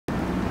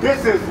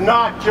This is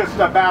not just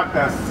about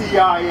the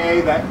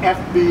CIA, the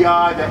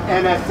FBI, the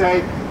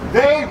NSA.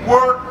 They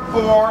work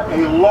for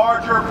a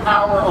larger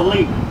power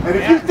elite. And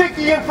if you think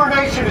the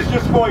information is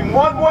just going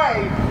one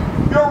way,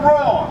 you're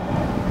wrong.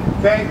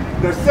 Okay?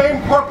 The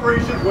same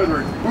corporations,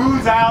 whether it's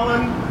Booz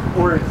Allen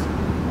or it's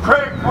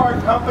credit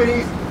card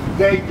companies,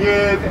 they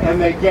give and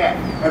they get.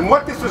 And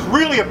what this is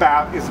really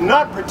about is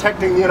not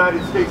protecting the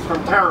United States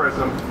from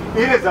terrorism.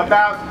 It is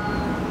about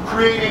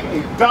creating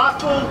a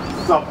docile,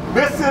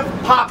 submissive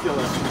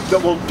populace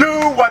that will do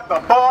what the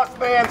boss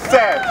man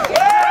says.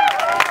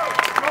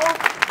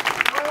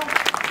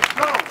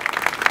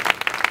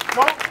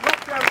 Don't let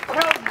them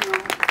tell you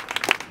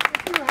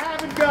if you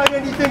haven't got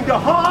anything to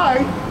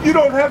hide, you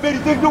don't have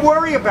anything to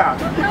worry about.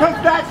 Because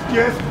that's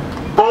just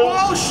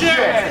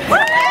bullshit.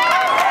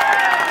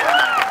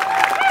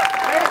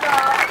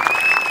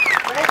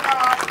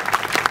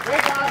 They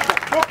got the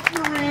books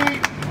you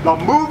read, the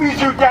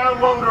movies you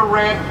download or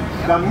rent,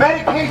 the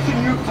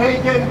medication you've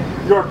taken,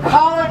 your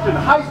college and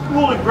high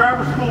school and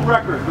grammar school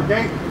records,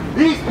 okay?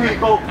 These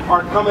people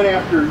are coming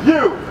after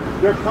you.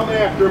 They're coming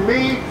after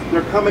me.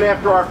 They're coming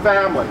after our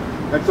family.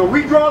 And so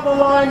we draw the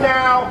line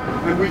now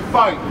and we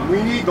fight.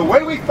 The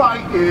way we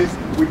fight is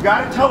we've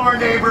got to tell our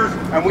neighbors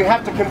and we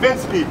have to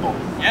convince people.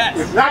 Yes.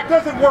 If that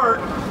doesn't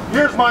work,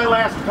 here's my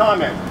last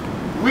comment.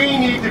 We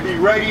need to be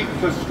ready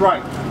to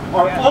strike.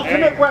 Our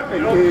ultimate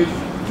weapon is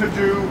to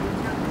do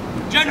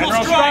General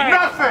strike.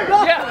 nothing.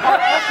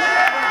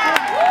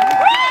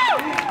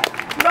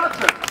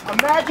 Nothing.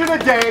 Imagine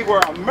a day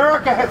where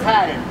America has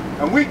had it,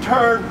 and we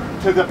turn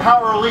to the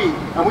power elite,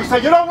 and we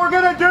say, you know what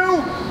we're going to do?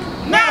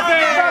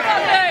 Nothing.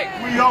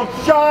 We don't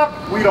shop,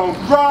 we don't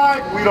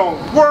drive, we don't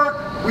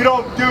work, we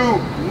don't do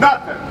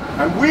nothing.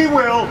 And we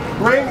will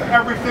bring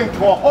everything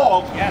to a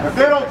halt if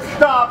they don't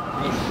stop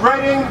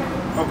shredding,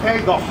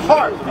 okay, the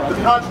heart of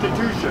the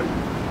Constitution,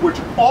 which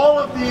all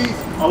of these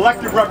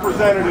elected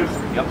representatives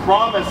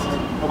promised,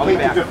 okay,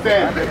 to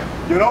defend.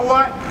 You know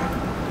what?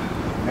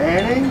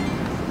 Manning,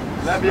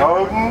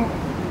 Snowden,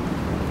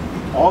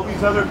 all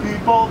these other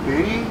people,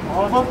 Biddy,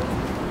 all of them,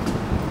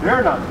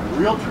 they're not the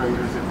real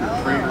traitors if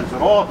they're traitors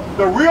at all.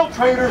 The real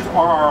traitors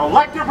are our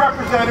elected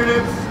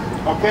representatives,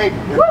 okay,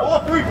 in all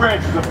three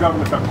branches of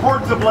government. The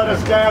courts have let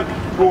us down,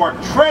 who are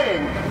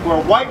treading, who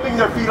are wiping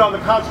their feet on the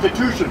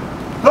Constitution.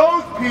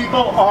 Those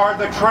people are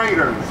the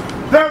traitors.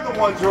 They're the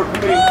ones who are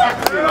committing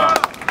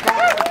espionage.